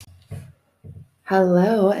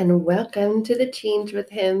Hello and welcome to the Change with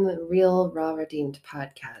Him Real Raw Redeemed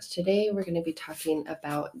podcast. Today we're going to be talking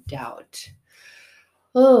about doubt.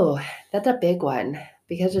 Oh, that's a big one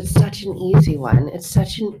because it's such an easy one. It's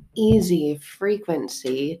such an easy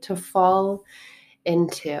frequency to fall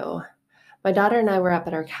into. My daughter and I were up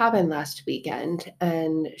at our cabin last weekend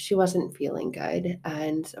and she wasn't feeling good.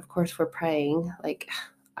 And of course, we're praying, like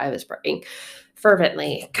I was praying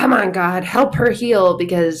fervently, come on, God, help her heal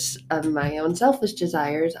because of my own selfish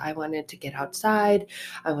desires. I wanted to get outside,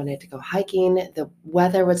 I wanted to go hiking. The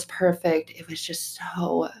weather was perfect. It was just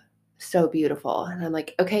so beautiful. And I'm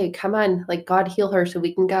like, okay, come on, like God heal her so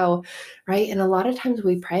we can go. Right. And a lot of times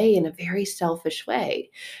we pray in a very selfish way.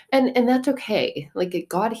 And that's okay. Like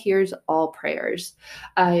God hears all prayers.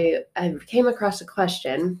 I came across a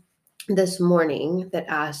question this morning that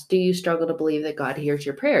asked, do you struggle to believe that God hears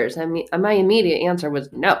your prayers? I mean, my immediate answer was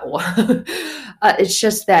no. It's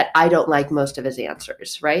just that I don't like most of his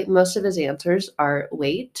answers, right? Most of his answers are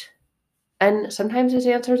wait, and sometimes his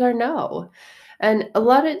answers are no. And a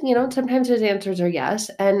lot of, sometimes his answers are yes.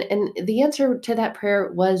 And the answer to that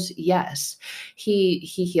prayer was yes. He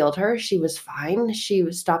healed her. She was fine.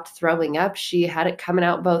 She stopped throwing up. She had it coming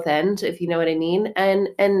out both ends, if you know what I mean.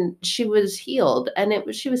 And she was healed. And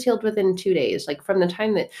she was healed within 2 days. Like from the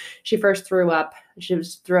time that she first threw up,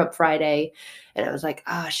 threw up Friday. And I was like,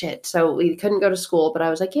 oh shit. So we couldn't go to school, but I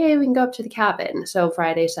was like, yay, we can go up to the cabin. So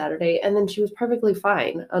Friday, Saturday, and then she was perfectly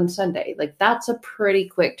fine on Sunday. Like that's a pretty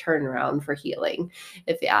quick turnaround for healing,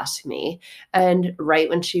 if you ask me. And right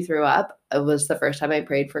when she threw up, it was the first time I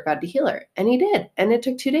prayed for God to heal her. And he did. And it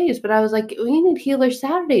took 2 days, but I was like, we need healer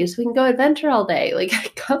Saturdays. We can go adventure all day.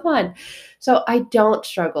 Like, come on. So I don't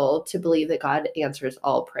struggle to believe that God answers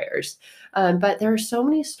all prayers. But there are so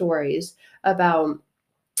many stories about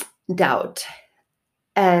doubt.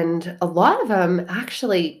 And a lot of them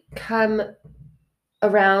actually come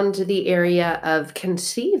around the area of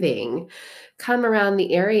conceiving, come around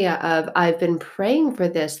the area of I've been praying for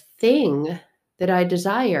this thing that I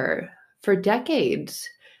desire for decades.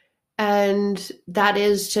 And that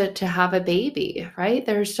is to have a baby, right?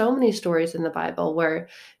 There are so many stories in the Bible where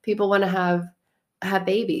people want to have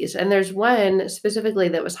babies. And there's one specifically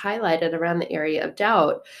that was highlighted around the area of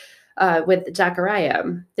doubt with Zechariah.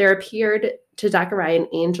 There appeared to Zechariah an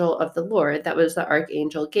angel of the Lord, that was the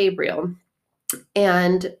archangel Gabriel.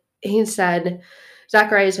 And he said,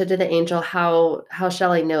 Zechariah said to the angel, how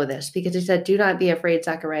shall I know this? Because he said, do not be afraid,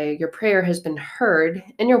 Zechariah. Your prayer has been heard,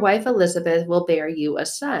 and your wife Elizabeth will bear you a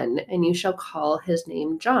son, and you shall call his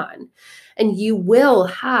name John. And you will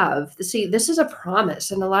have, see, this is a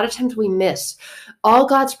promise. And a lot of times we miss all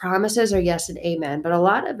God's promises are yes and amen. But a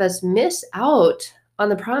lot of us miss out on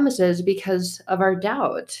the promises because of our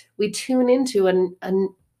doubt. We tune into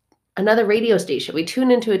another radio station. We tune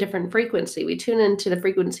into a different frequency. We tune into the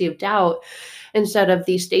frequency of doubt instead of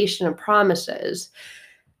the station of promises.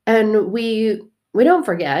 And we don't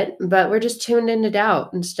forget, but we're just tuned into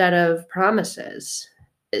doubt instead of promises.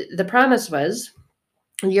 The promise was,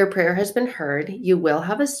 your prayer has been heard. You will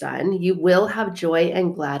have a son. You will have joy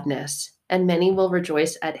and gladness, and many will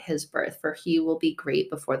rejoice at his birth, for he will be great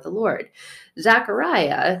before the Lord.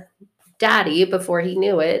 Zechariah, daddy, before he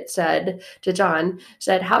knew it, said to John,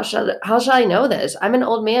 how shall I know this? I'm an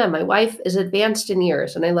old man. My wife is advanced in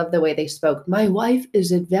years. And I love the way they spoke. My wife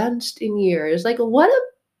is advanced in years. Like, what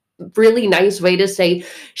a really nice way to say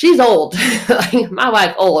she's old. Like, my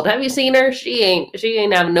wife old. Have you seen her? She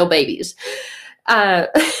ain't having no babies.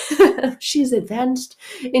 She's advanced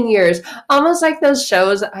in years, almost like those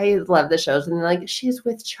shows. I love the shows, and they're like, she's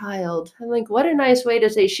with child. I'm like, what a nice way to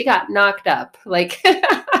say she got knocked up. Like,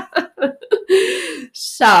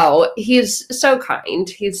 so he's so kind.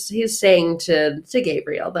 He's saying to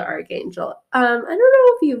Gabriel, the archangel, I don't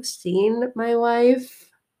know if you've seen my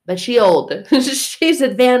wife, but she's old. She's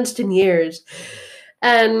advanced in years,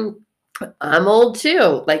 and I'm old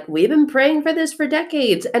too. Like, we've been praying for this for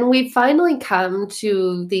decades, and we've finally come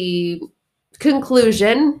to the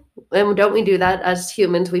conclusion, and don't we do that as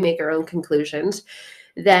humans? We make our own conclusions,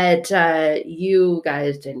 that you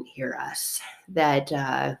guys didn't hear us, that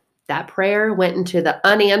that prayer went into the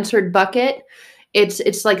unanswered bucket.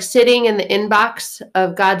 It's like sitting in the inbox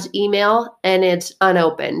of God's email and it's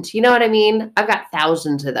unopened. You know what I mean? I've got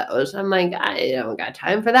thousands of those. I'm like, I don't got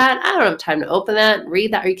time for that. I don't have time to open that,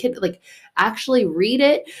 read that. Are you kidding? Like, actually read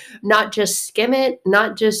it, not just skim it,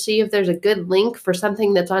 not just see if there's a good link for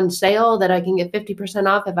something that's on sale that I can get 50%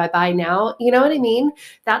 off if I buy now. You know what I mean?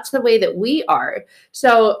 That's the way that we are.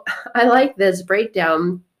 So I like this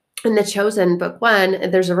breakdown. In The Chosen, book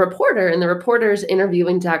 1, there's a reporter, and the reporter's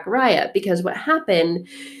interviewing Zechariah because what happened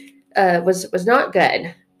was not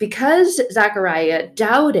good. because Zechariah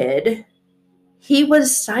doubted, he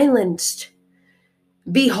was silenced.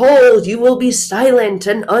 Behold, you will be silent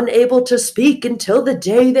and unable to speak until the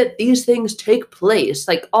day that these things take place,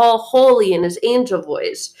 like all holy in his angel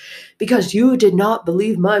voice, because you did not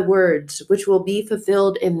believe my words, which will be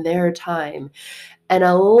fulfilled in their time. And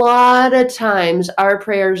a lot of times our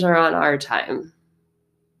prayers are on our time.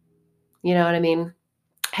 You know what I mean?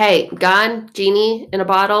 Hey, God, genie in a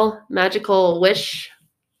bottle, magical wish.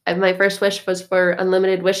 My first wish was for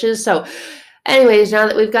unlimited wishes. So anyways, now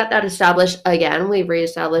that we've got that established again, we've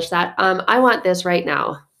reestablished that. I want this right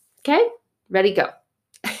now. Okay, ready, go.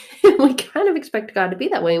 We kind of expect God to be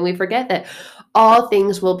that way, and we forget that all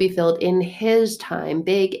things will be filled in his time,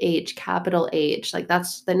 big H, capital H. Like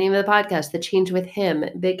that's the name of the podcast, The Change with Him,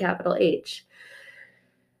 big capital H.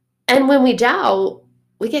 And when we doubt,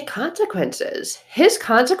 we get consequences. His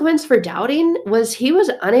consequence for doubting was he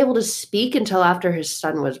was unable to speak until after his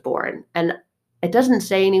son was born. And it doesn't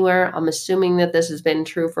say anywhere. I'm assuming that this has been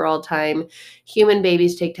true for all time. Human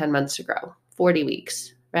babies take 10 months to grow, 40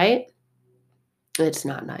 weeks, right? It's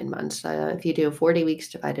not 9 months. If you do 40 weeks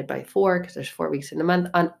divided by 4, because there's 4 weeks in a month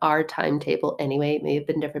on our timetable anyway, it may have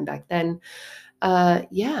been different back then.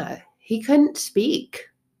 Yeah, he couldn't speak.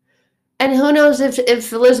 And who knows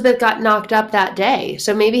if Elizabeth got knocked up that day.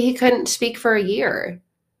 So maybe he couldn't speak for a year.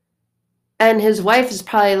 And his wife is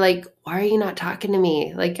probably like, why are you not talking to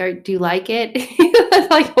me? Like, do you like it?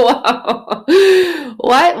 Like, whoa.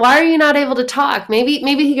 Why are you not able to talk? Maybe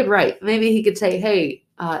he could write. Maybe he could say, hey,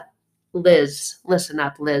 Liz, listen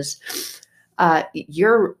up, Liz.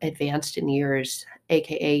 You're advanced in years,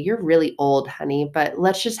 aka you're really old, honey, but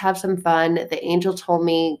let's just have some fun. The angel told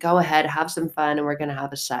me, go ahead, have some fun, and we're going to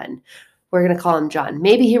have a son. We're going to call him John.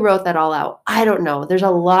 Maybe he wrote that all out. I don't know. There's a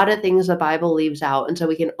lot of things the Bible leaves out. And so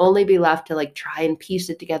we can only be left to like try and piece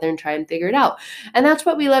it together and try and figure it out. And that's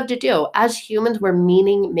what we love to do. As humans, we're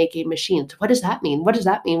meaning making machines. What does that mean? What does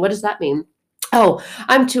that mean? What does that mean? Oh,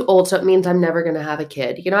 I'm too old, so it means I'm never going to have a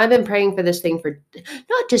kid. You know, I've been praying for this thing for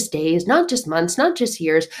not just days, not just months, not just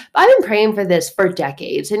years, but I've been praying for this for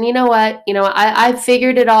decades. And you know what? I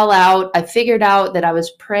figured it all out. I figured out that I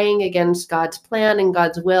was praying against God's plan and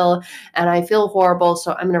God's will, and I feel horrible.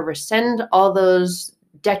 So I'm going to rescind all those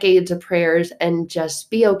decades of prayers and just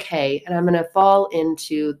be okay. And I'm going to fall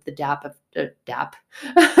into the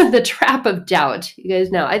the trap of doubt. You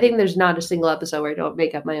guys know, I think there's not a single episode where I don't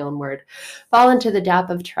make up my own word. Fall into the dap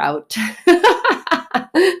of trout.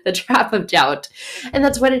 The trap of doubt. And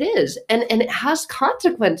that's what it is. And it has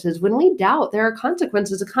consequences. When we doubt, there are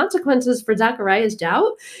consequences. The consequences for Zechariah's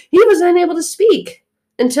doubt, he was unable to speak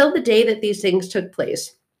until the day that these things took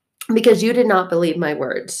place. Because you did not believe my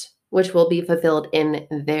words, which will be fulfilled in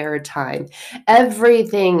their time.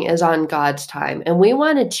 Everything is on God's time. And we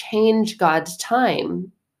want to change God's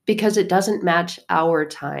time because it doesn't match our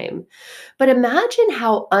time. But imagine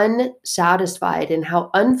how unsatisfied and how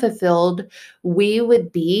unfulfilled we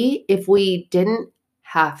would be if we didn't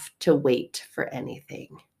have to wait for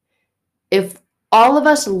anything. If all of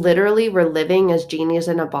us literally were living as genies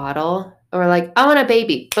in a bottle, or like, I want a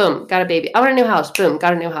baby, boom, got a baby. I want a new house, boom,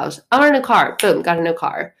 got a new house. I want a new car, boom, got a new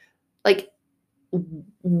car. Like,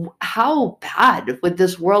 how bad would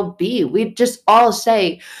this world be? We'd just all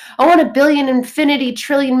say, I want $1 billion, infinity,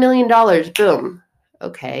 trillion, $1 million, boom.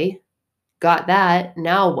 Okay, got that.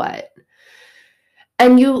 Now what?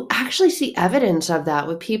 And you actually see evidence of that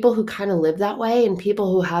with people who kind of live that way and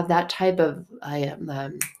people who have that type of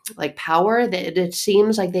like power that it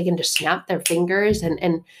seems like they can just snap their fingers.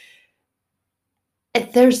 And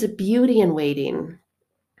there's a beauty in waiting.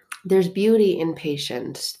 There's beauty in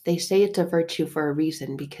patience. They say it's a virtue for a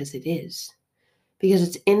reason because it is. Because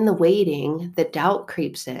it's in the waiting that doubt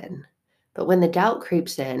creeps in. But when the doubt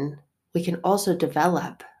creeps in, we can also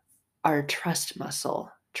develop our trust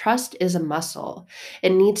muscle. Trust is a muscle.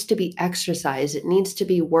 It needs to be exercised. It needs to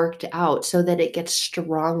be worked out so that it gets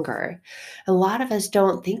stronger. A lot of us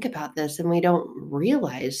don't think about this and we don't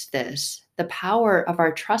realize this. The power of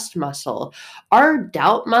our trust muscle. Our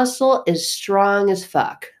doubt muscle is strong as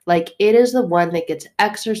fuck. Like it is the one that gets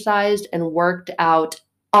exercised and worked out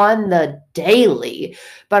on the daily.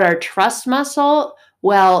 But our trust muscle,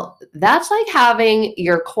 well, that's like having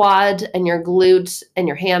your quads and your glutes and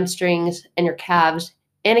your hamstrings and your calves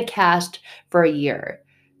in a cast for a year.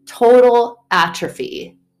 Total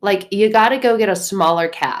atrophy. Like you got to go get a smaller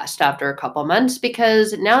cast after a couple months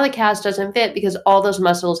because now the cast doesn't fit because all those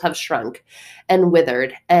muscles have shrunk and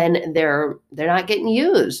withered and they're not getting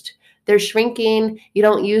used. They're shrinking. You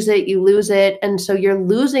don't use it, you lose it, and so you're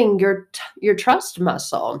losing your trust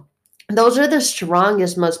muscle. Those are the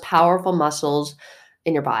strongest, most powerful muscles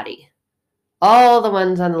in your body. all the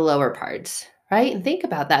ones on the lower parts, right? And think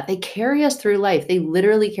about that. They carry us through life. They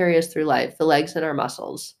literally carry us through life, the legs and our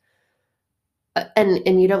muscles.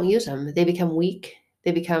 And you don't use them. They become weak.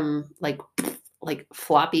 They become like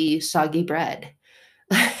floppy, soggy bread.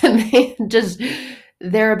 And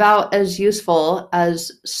they're about as useful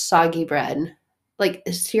as soggy bread. Like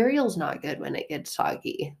cereal's not good when it gets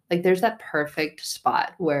soggy. Like there's that perfect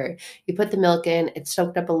spot where you put the milk in, it's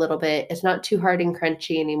soaked up a little bit. It's not too hard and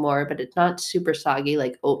crunchy anymore, but it's not super soggy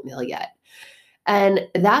like oatmeal yet. And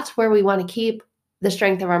that's where we want to keep the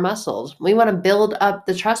strength of our muscles. We want to build up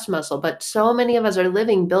the trust muscle, but so many of us are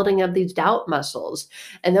living building up these doubt muscles.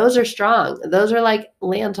 And those are strong. Those are like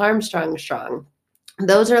Lance Armstrong strong.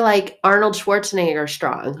 Those are like Arnold Schwarzenegger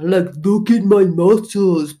strong. Like, look at my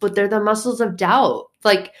muscles. But they're the muscles of doubt.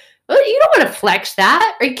 Like, well, you don't want to flex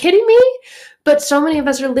that. Are you kidding me? But so many of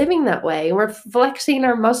us are living that way. We're flexing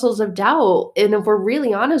our muscles of doubt. And if we're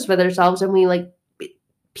really honest with ourselves and we like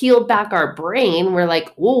peeled back our brain, we're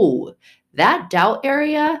like, "Ooh, that doubt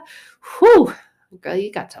area, whew, girl,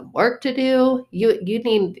 you got some work to do. You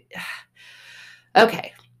need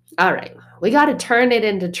okay. All right. We got to turn it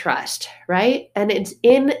into trust, right? And it's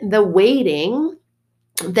in the waiting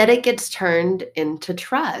that it gets turned into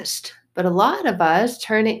trust. But a lot of us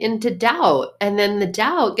turn it into doubt. And then the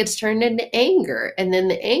doubt gets turned into anger. And then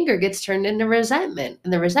the anger gets turned into resentment.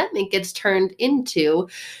 And the resentment gets turned into,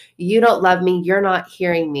 you don't love me. You're not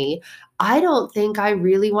hearing me. I don't think I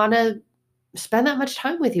really want to spend that much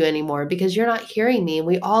time with you anymore because you're not hearing me.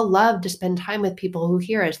 We all love to spend time with people who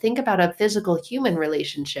hear us. Think about a physical human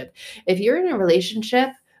relationship. If you're in a relationship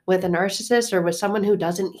with a narcissist or with someone who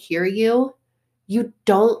doesn't hear you, you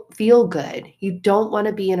don't feel good. You don't want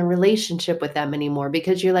to be in a relationship with them anymore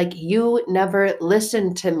because you're like, you never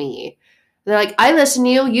listened to me. They're like, I listened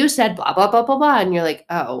to you. You said blah, blah, blah, blah, blah. And you're like,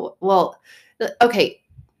 oh, well, okay.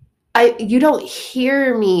 You don't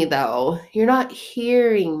hear me though. You're not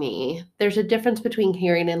hearing me. There's a difference between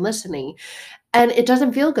hearing and listening. And it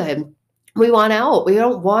doesn't feel good. We want out. We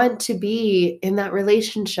don't want to be in that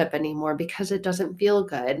relationship anymore because it doesn't feel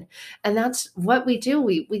good. And that's what we do.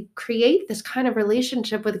 We create this kind of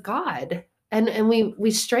relationship with God. And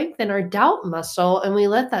we strengthen our doubt muscle and we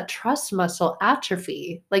let that trust muscle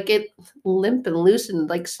atrophy. Like it limp and loosen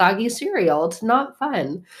like soggy cereal. It's not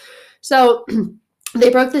fun. So they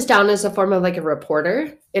broke this down as a form of like a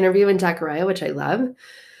reporter interviewing Zachariah, which I love.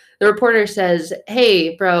 The reporter says,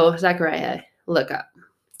 "Hey, bro, Zachariah, look up.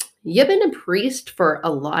 You've been a priest for a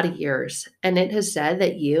lot of years, and it has said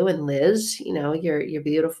that you and Liz, your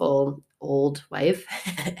beautiful old wife,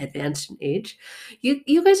 advanced in age,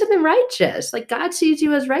 you guys have been righteous. Like God sees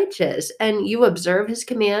you as righteous, and you observe His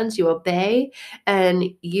commands, you obey, and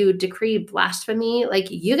you decree blasphemy. Like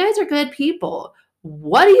you guys are good people.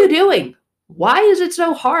 What are you doing? Why is it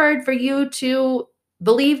so hard for you to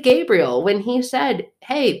believe Gabriel when he said,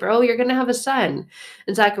 'Hey, bro, you're gonna have a son'?"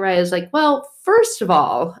 And Zachariah is like, well, first of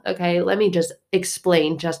all, okay, let me just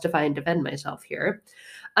explain, justify, and defend myself here.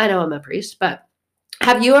 I know I'm a priest, but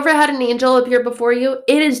have you ever had an angel appear before you?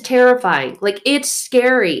 It is terrifying. Like, it's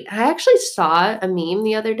scary. I actually saw a meme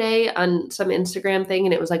the other day on some Instagram thing,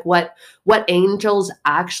 and it was like what angels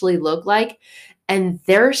actually look like, and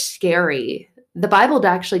they're scary. The Bible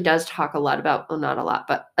actually does talk a lot about, well, not a lot,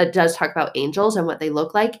 but it does talk about angels and what they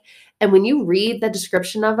look like. And when you read the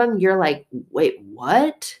description of them, you're like, wait,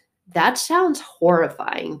 what? That sounds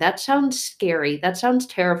horrifying. That sounds scary. That sounds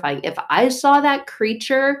terrifying. If I saw that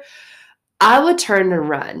creature, I would turn and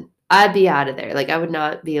run. I'd be out of there. Like I would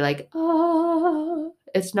not be like, oh,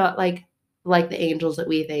 it's not like the angels that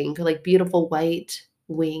we think, like beautiful white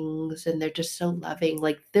wings, and they're just so loving.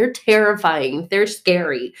 Like they're terrifying. They're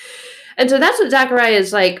scary. And so that's what Zachariah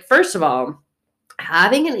is like. First of all,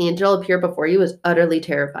 having an angel appear before you is utterly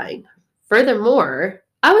terrifying. Furthermore,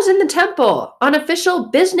 I was in the temple on official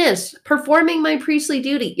business performing my priestly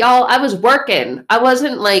duty. Y'all, I was working. I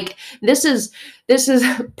wasn't like this is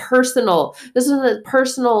personal. This is a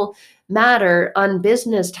personal matter on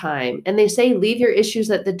business time. And they say leave your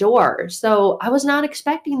issues at the door. So I was not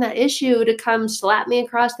expecting that issue to come slap me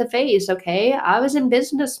across the face, okay? I was in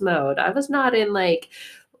business mode. I was not in like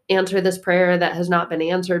answer this prayer that has not been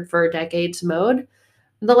answered for decades mode.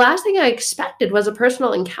 The last thing I expected was a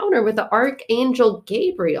personal encounter with the Archangel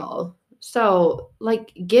Gabriel. So,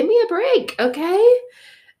 like, give me a break, okay?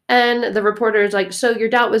 And the reporter is like, so your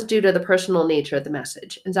doubt was due to the personal nature of the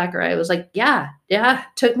message. And Zachariah was like, yeah,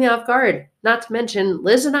 took me off guard. Not to mention,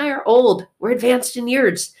 Liz and I are old. We're advanced in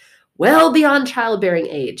years, well beyond childbearing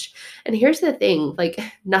age. And here's the thing, like,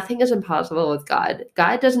 nothing is impossible with God.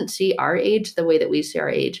 God doesn't see our age the way that we see our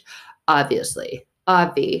age, obviously.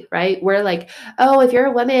 obvi, right? We're like, oh, if you're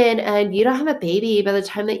a woman and you don't have a baby by the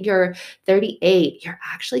time that you're 38, you're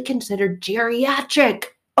actually considered geriatric.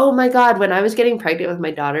 Oh my God. When I was getting pregnant with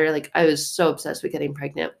my daughter, like I was so obsessed with getting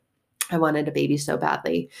pregnant. I wanted a baby so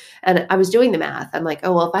badly. And I was doing the math. I'm like,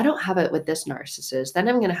 oh, well, if I don't have it with this narcissist, then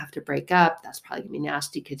I'm going to have to break up. That's probably going to be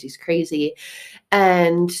nasty because he's crazy.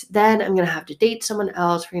 And then I'm going to have to date someone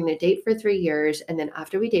else. We're going to date for 3 years. And then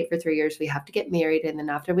after we date for 3 years, we have to get married. And then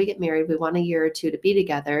after we get married, we want a year or two to be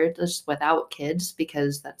together just without kids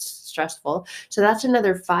because that's stressful. So that's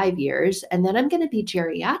another 5 years. And then I'm going to be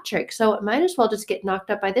geriatric. So I might as well just get knocked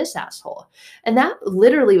up by this asshole. And that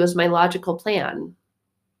literally was my logical plan.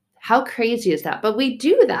 How crazy is that? But we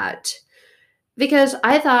do that. Because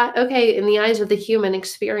I thought, okay, in the eyes of the human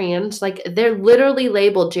experience, like they're literally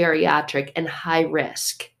labeled geriatric and high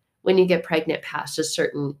risk when you get pregnant past a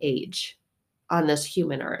certain age on this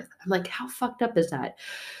human earth. I'm like, how fucked up is that?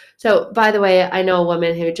 So, by the way, I know a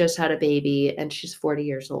woman who just had a baby and she's 40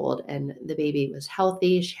 years old and the baby was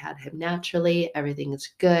healthy. She had him naturally. Everything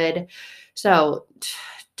is good. So,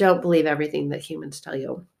 don't believe everything that humans tell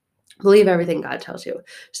you. Believe everything God tells you.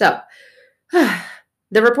 So,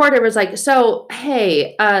 the reporter was like, so,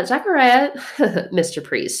 hey, Zechariah, Mr.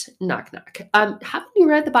 Priest, knock, knock. Haven't you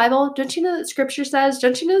read the Bible? Don't you know that scripture says,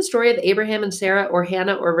 don't you know the story of Abraham and Sarah or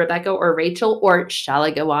Hannah or Rebecca or Rachel or shall I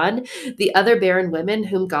go on? The other barren women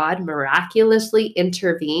whom God miraculously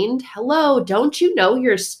intervened. Hello, don't you know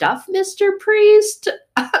your stuff, Mr. Priest?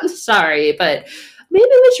 I'm sorry, but maybe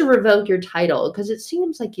we should revoke your title because it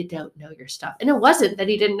seems like you don't know your stuff. And it wasn't that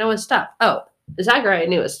he didn't know his stuff. Oh, Zechariah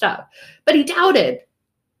knew his stuff, but he doubted.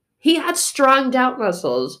 He had strong doubt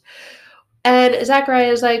muscles. And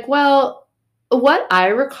Zechariah is like, well, what I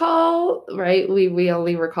recall, right? We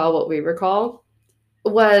only recall what we recall,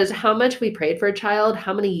 was how much we prayed for a child,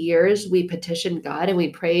 how many years we petitioned God and we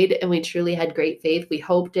prayed and we truly had great faith. We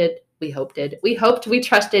hoped, we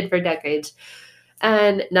trusted for decades,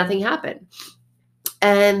 and nothing happened.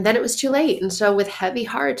 And then it was too late. And so with heavy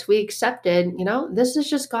hearts, we accepted, this is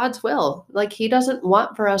just God's will. Like he doesn't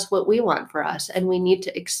want for us what we want for us. And we need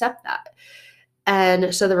to accept that.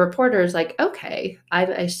 And so the reporter is like, okay,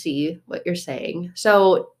 I see what you're saying.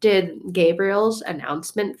 So did Gabriel's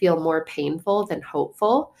announcement feel more painful than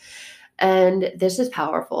hopeful? And this is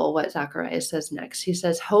powerful, what Zacharias says next. He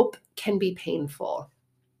says, hope can be painful.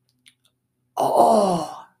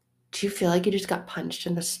 Oh, do you feel like you just got punched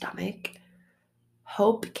in the stomach?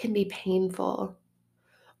 Hope can be painful.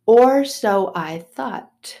 Or so I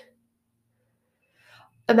thought.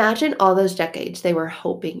 Imagine all those decades they were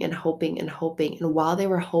hoping and hoping and hoping. And while they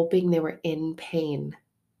were hoping, they were in pain.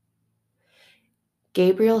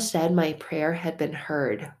 Gabriel said my prayer had been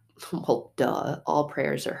heard. Well, duh, all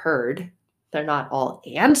prayers are heard. They're not all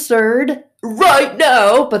answered right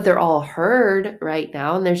now, but they're all heard right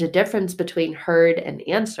now. And there's a difference between heard and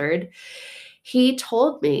answered. He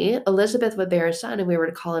told me Elizabeth would bear a son and we were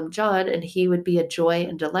to call him John, and he would be a joy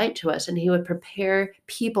and delight to us, and he would prepare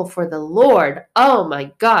people for the Lord. Oh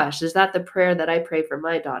my gosh, is that the prayer that I pray for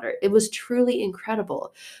my daughter? It was truly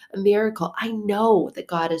incredible, a miracle. I know that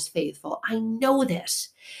God is faithful. I know this.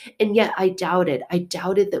 And yet I doubted. I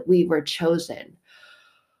doubted that we were chosen.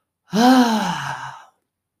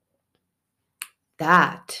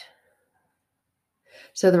 That.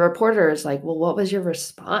 So the reporter is like, well, what was your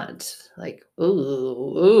response? Like,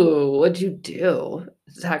 ooh, what'd you do?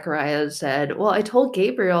 Zachariah said, well, I told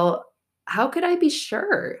Gabriel, how could I be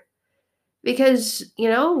sure? Because,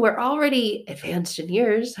 we're already advanced in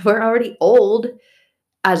years. We're already old,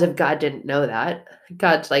 as if God didn't know that.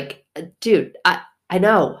 God's like, dude, I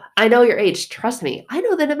know your age. Trust me. I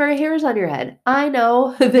know the number of hairs on your head. I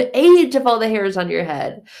know the age of all the hairs on your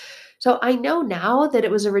head. So I know now that it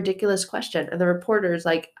was a ridiculous question. And the reporter is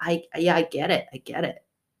like, I get it. I get it.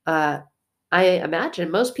 I imagine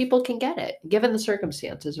most people can get it given the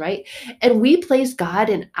circumstances, right? And we place God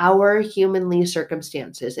in our humanly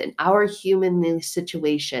circumstances, in our humanly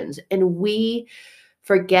situations, and we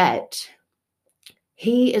forget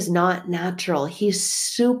he is not natural. He's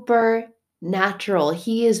supernatural.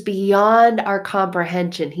 He is beyond our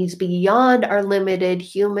comprehension. He's beyond our limited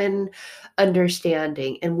human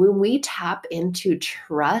understanding. And when we tap into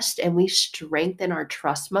trust and we strengthen our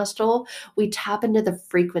trust muscle, we tap into the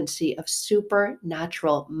frequency of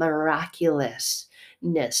supernatural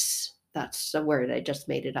miraculousness. That's a word. I just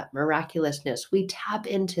made it up. Miraculousness. We tap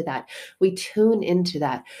into that. We tune into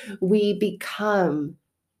that. We become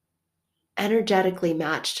energetically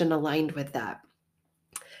matched and aligned with that.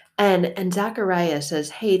 And Zachariah says,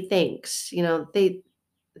 hey, thanks. They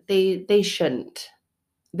shouldn't.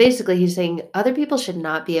 Basically, he's saying other people should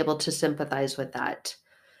not be able to sympathize with that.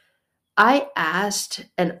 I asked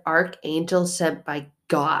an archangel sent by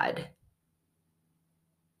God,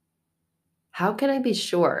 how can I be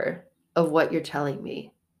sure of what you're telling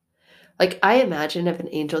me? Like, I imagine if an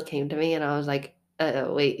angel came to me and I was like,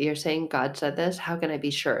 wait, you're saying God said this? How can I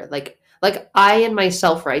be sure? Like I in my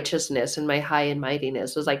self-righteousness and my high and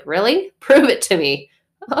mightiness was like, really? Prove it to me.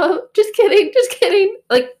 Oh, just kidding, just kidding.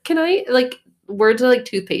 Like, can I like words are like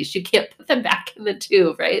toothpaste. You can't put them back in the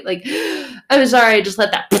tube, right? Like, I'm sorry, I just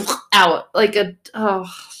let that out.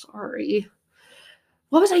 Sorry.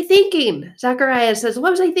 What was I thinking? Zachariah says,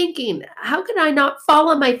 what was I thinking? How could I not fall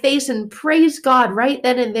on my face and praise God right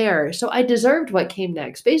then and there? So I deserved what came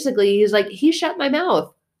next. Basically, he's like, he shut my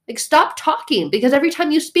mouth. Like, stop talking because every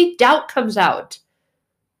time you speak, doubt comes out.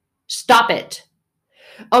 Stop it.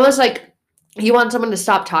 Almost like you want someone to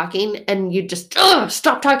stop talking and you just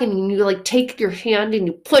stop talking and you like take your hand and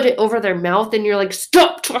you put it over their mouth and you're like,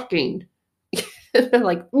 stop talking. They're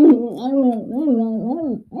like,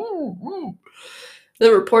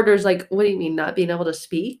 the reporter's like, what do you mean, not being able to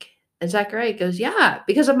speak? And Zachariah goes, yeah,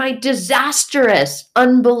 because of my disastrous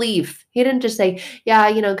unbelief. He didn't just say,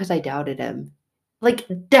 yeah, because I doubted him. Like,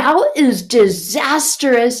 doubt is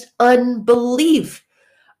disastrous unbelief.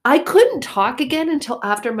 I couldn't talk again until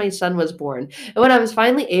after my son was born. And when I was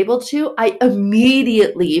finally able to, I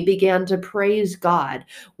immediately began to praise God,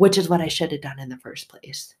 which is what I should have done in the first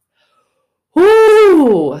place.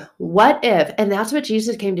 Ooh, what if? And that's what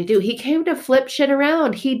Jesus came to do. He came to flip shit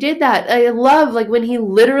around. He did that. I love like when he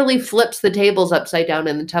literally flips the tables upside down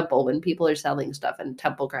in the temple when people are selling stuff in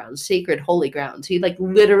temple grounds, sacred, holy grounds. He like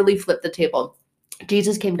literally flipped the table.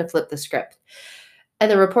 Jesus came to flip the script.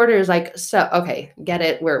 And the reporter is like, so, okay, get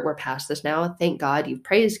it. We're past this now. Thank God you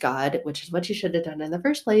praised God, which is what you should have done in the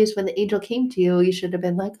first place. When the angel came to you, you should have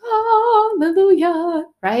been like, hallelujah,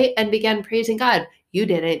 right? And began praising God. You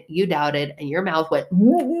didn't, you doubted, and your mouth went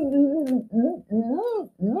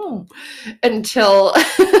until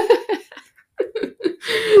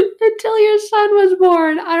until your son was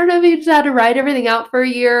born. I don't know if you just had to write everything out for a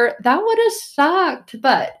year. That would have sucked.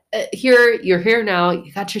 But you're here now.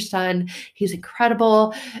 You got your son. He's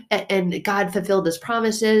incredible. And God fulfilled his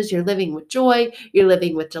promises. You're living with joy. You're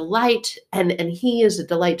living with delight. And he is a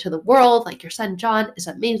delight to the world. Like your son, John, is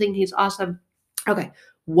amazing. He's awesome. Okay.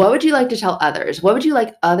 What would you like to tell others? What would you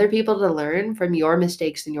like other people to learn from your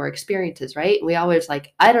mistakes and your experiences, right? We always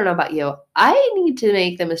like, I don't know about you. I need to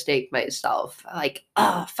make the mistake myself. Like,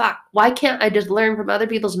 oh, fuck. Why can't I just learn from other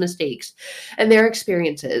people's mistakes and their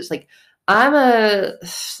experiences? Like,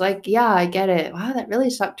 yeah, I get it. Wow, that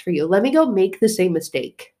really sucked for you. Let me go make the same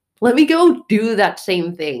mistake. Let me go do that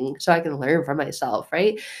same thing so I can learn from myself,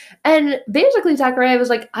 right? And basically, Zachariah was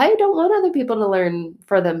like, I don't want other people to learn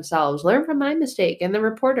for themselves, learn from my mistake. And the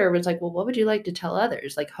reporter was like, well, what would you like to tell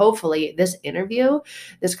others? Like, hopefully, this interview,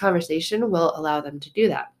 this conversation will allow them to do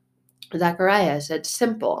that. Zachariah said,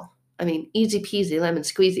 simple. I mean, easy peasy, lemon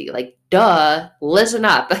squeezy. Like, duh, listen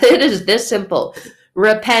up. It is this simple.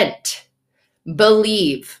 Repent,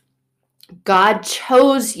 believe. God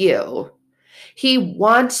chose you. He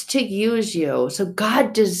wants to use you. So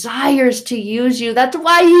God desires to use you. That's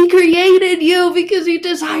why he created you, because he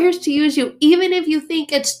desires to use you, even if you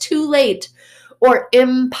think it's too late or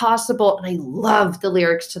impossible. And I love the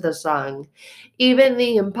lyrics to the song. Even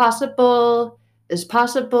the impossible is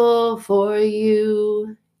possible for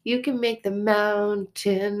you. You can make the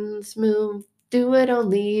mountains move. Do what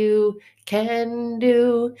only you can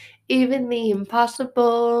do. Even the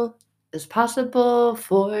impossible is possible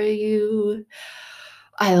for you.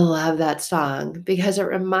 I love that song because it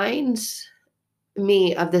reminds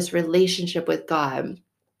me of this relationship with God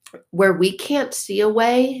where we can't see a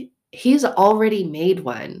way, he's already made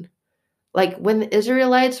one. Like when the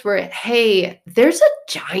Israelites were, hey, there's a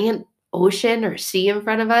giant ocean or sea in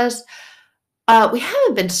front of us. We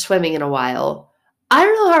haven't been swimming in a while. I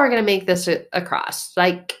don't know how we're going to make this across.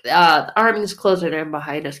 Like, the army's closing in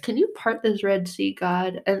behind us. Can you part this Red Sea,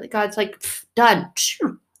 God? And God's like, done.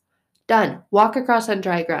 Done. Walk across on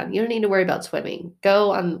dry ground. You don't need to worry about swimming.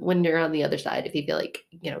 Go on when you're on the other side if you feel like,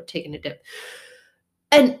 taking a dip.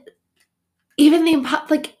 And even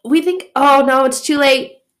like we think, oh no, it's too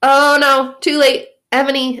late. Oh no, too late.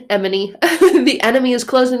 Emily, the enemy is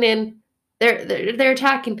closing in. They're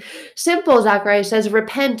attacking. Simple, Zachariah says,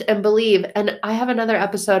 repent and believe. And I have another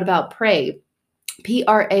episode about pray.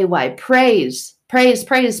 Pray. Praise. Praise,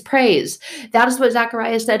 praise, praise. That is what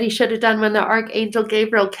Zechariah said he should have done when the archangel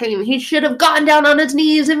Gabriel came. He should have gone down on his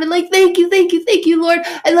knees and been like, thank you, Lord.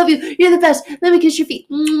 I love you. You're the best. Let me kiss your feet.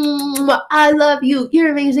 I love you.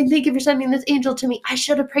 You're amazing. Thank you for sending this angel to me. I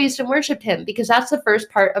should have praised and worshiped him, because that's the first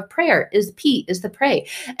part of prayer, is P, is the pray.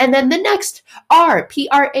 And then the next R,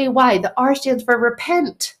 P-R-A-Y, the R stands for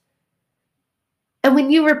repent. And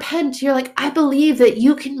when you repent, you're like, I believe that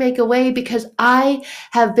you can make a way, because I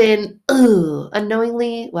have been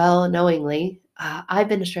knowingly, I've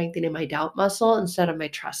been strengthening my doubt muscle instead of my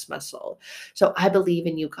trust muscle. So I believe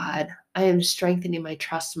in you, God. I am strengthening my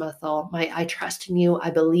trust muscle. I trust in you.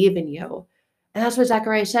 I believe in you. And that's what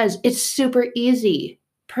Zechariah says. It's super easy.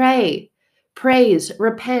 Pray, praise,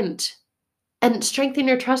 repent, and strengthen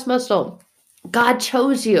your trust muscle. God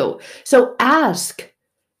chose you. So ask.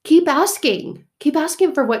 Keep asking. Keep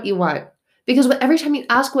asking for what you want. Because every time you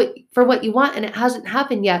ask for what you want and it hasn't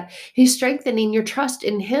happened yet, he's strengthening your trust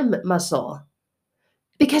in him muscle.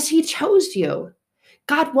 Because he chose you.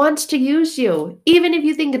 God wants to use you. Even if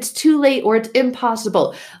you think it's too late or it's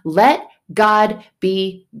impossible, let God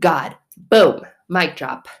be God. Boom. Mic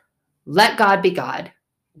drop. Let God be God.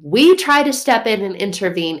 We try to step in and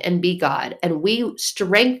intervene and be God, and we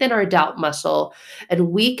strengthen our doubt muscle and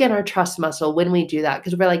weaken our trust muscle when we do that,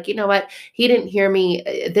 because we're like, you know what? He didn't hear me.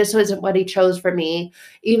 This wasn't what he chose for me,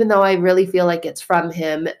 even though I really feel like it's from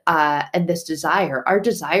him. And this desire, our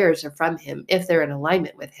desires are from him if they're in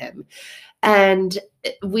alignment with him. And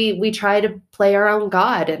we try to play our own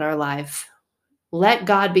God in our life. Let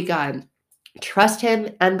God be God. Trust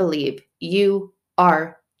him and believe. You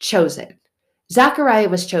are chosen. Zachariah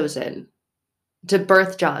was chosen to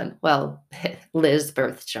birth John. Well, Liz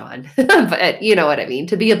birthed John, but you know what I mean,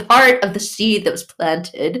 to be a part of the seed that was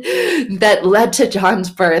planted that led to John's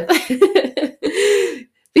birth.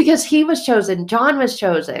 Because he was chosen, John was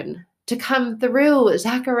chosen to come through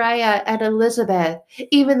Zachariah and Elizabeth,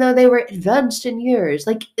 even though they were advanced in years.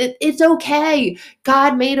 Like, it's okay.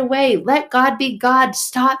 God made a way. Let God be God.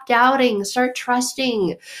 Stop doubting. Start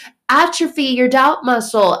trusting. Atrophy your doubt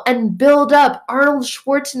muscle and build up Arnold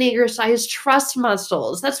Schwarzenegger-sized trust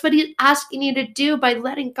muscles. That's what he's asking you to do by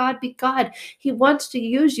letting God be God. He wants to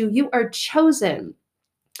use you. You are chosen.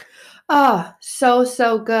 Oh,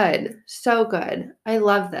 so good. So good. I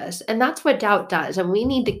love this. And that's what doubt does. And we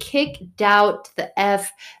need to kick doubt the F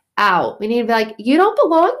out. We need to be like, you don't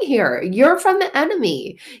belong here. You're from the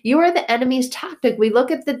enemy. You are the enemy's tactic. We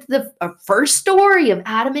look at the first story of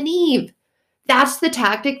Adam and Eve. That's the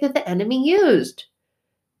tactic that the enemy used.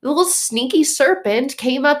 The little sneaky serpent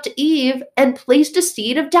came up to Eve and placed a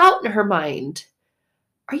seed of doubt in her mind.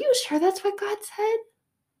 Are you sure that's what God said?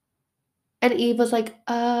 And Eve was like,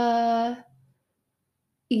 yeah,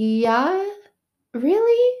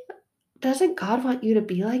 really? Doesn't God want you to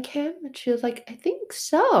be like him? And she was like, I think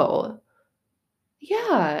so.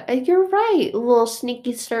 Yeah, and you're right, little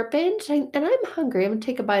sneaky serpent. And I'm hungry. I'm gonna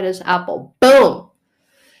take a bite of this apple. Boom!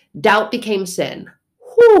 Doubt became sin.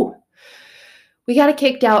 Whew! We got to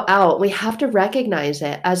kick doubt out. We have to recognize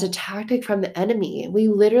it as a tactic from the enemy. We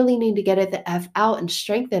literally need to get it the F out and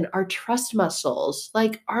strengthen our trust muscles.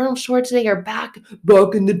 Like Arnold Schwarzenegger back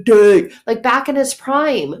in the day, like back in his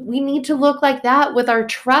prime. We need to look like that with our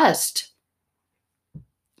trust.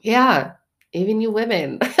 Yeah, even you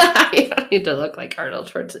women. You don't need to look like Arnold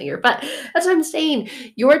Schwarzenegger. But that's what I'm saying.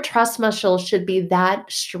 Your trust muscles should be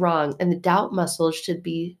that strong, and the doubt muscles should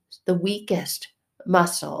be the weakest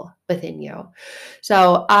muscle within you.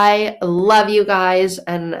 So I love you guys,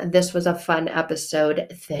 and this was a fun episode.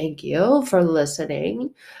 Thank you for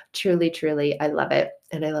listening. Truly, I love it.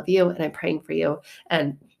 And I love you, and I'm praying for you.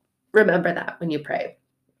 And remember that when you pray.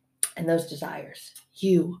 And those desires.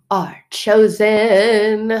 You are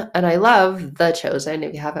chosen. And I love The Chosen.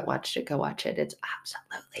 If you haven't watched it, go watch it. It's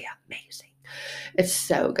absolutely amazing. It's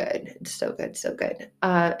so good. It's so good, so good.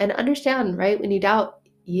 And understand, right? When you doubt,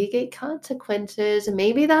 you get consequences. And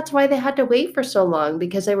maybe that's why they had to wait for so long,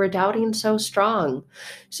 because they were doubting so strong.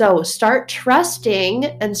 So start trusting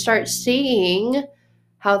and start seeing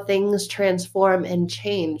how things transform and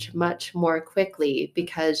change much more quickly,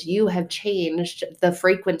 because you have changed the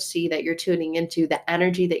frequency that you're tuning into, the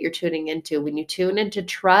energy that you're tuning into. When you tune into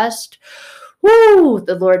trust, woo,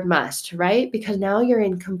 the Lord must, right? Because now you're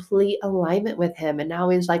in complete alignment with him. And now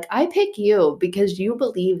he's like, I pick you because you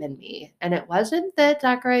believe in me. And it wasn't that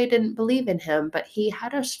Zachariah didn't believe in him, but he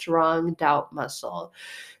had a strong doubt muscle.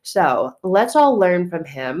 So let's all learn from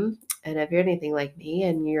him. And if you're anything like me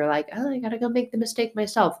and you're like, oh, I got to go make the mistake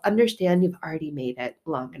myself, understand you've already made it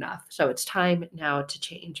long enough. So it's time now to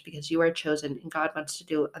change, because you are chosen and God wants to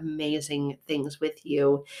do amazing things with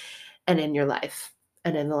you and in your life.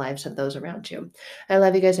 and in the lives of those around you. I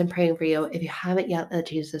love you guys. I'm praying for you. If you haven't yet let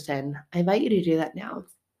Jesus in, I invite you to do that now.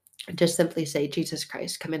 Just simply say, Jesus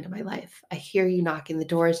Christ, come into my life. I hear you knocking. The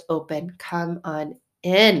door is open. Come on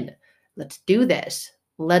in. Let's do this.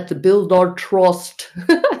 Let's build our trust.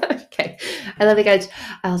 Okay. I love you guys.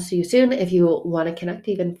 I'll see you soon. If you want to connect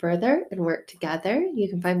even further and work together, you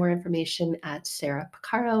can find more information at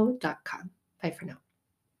sarahpicaro.com. Bye for now.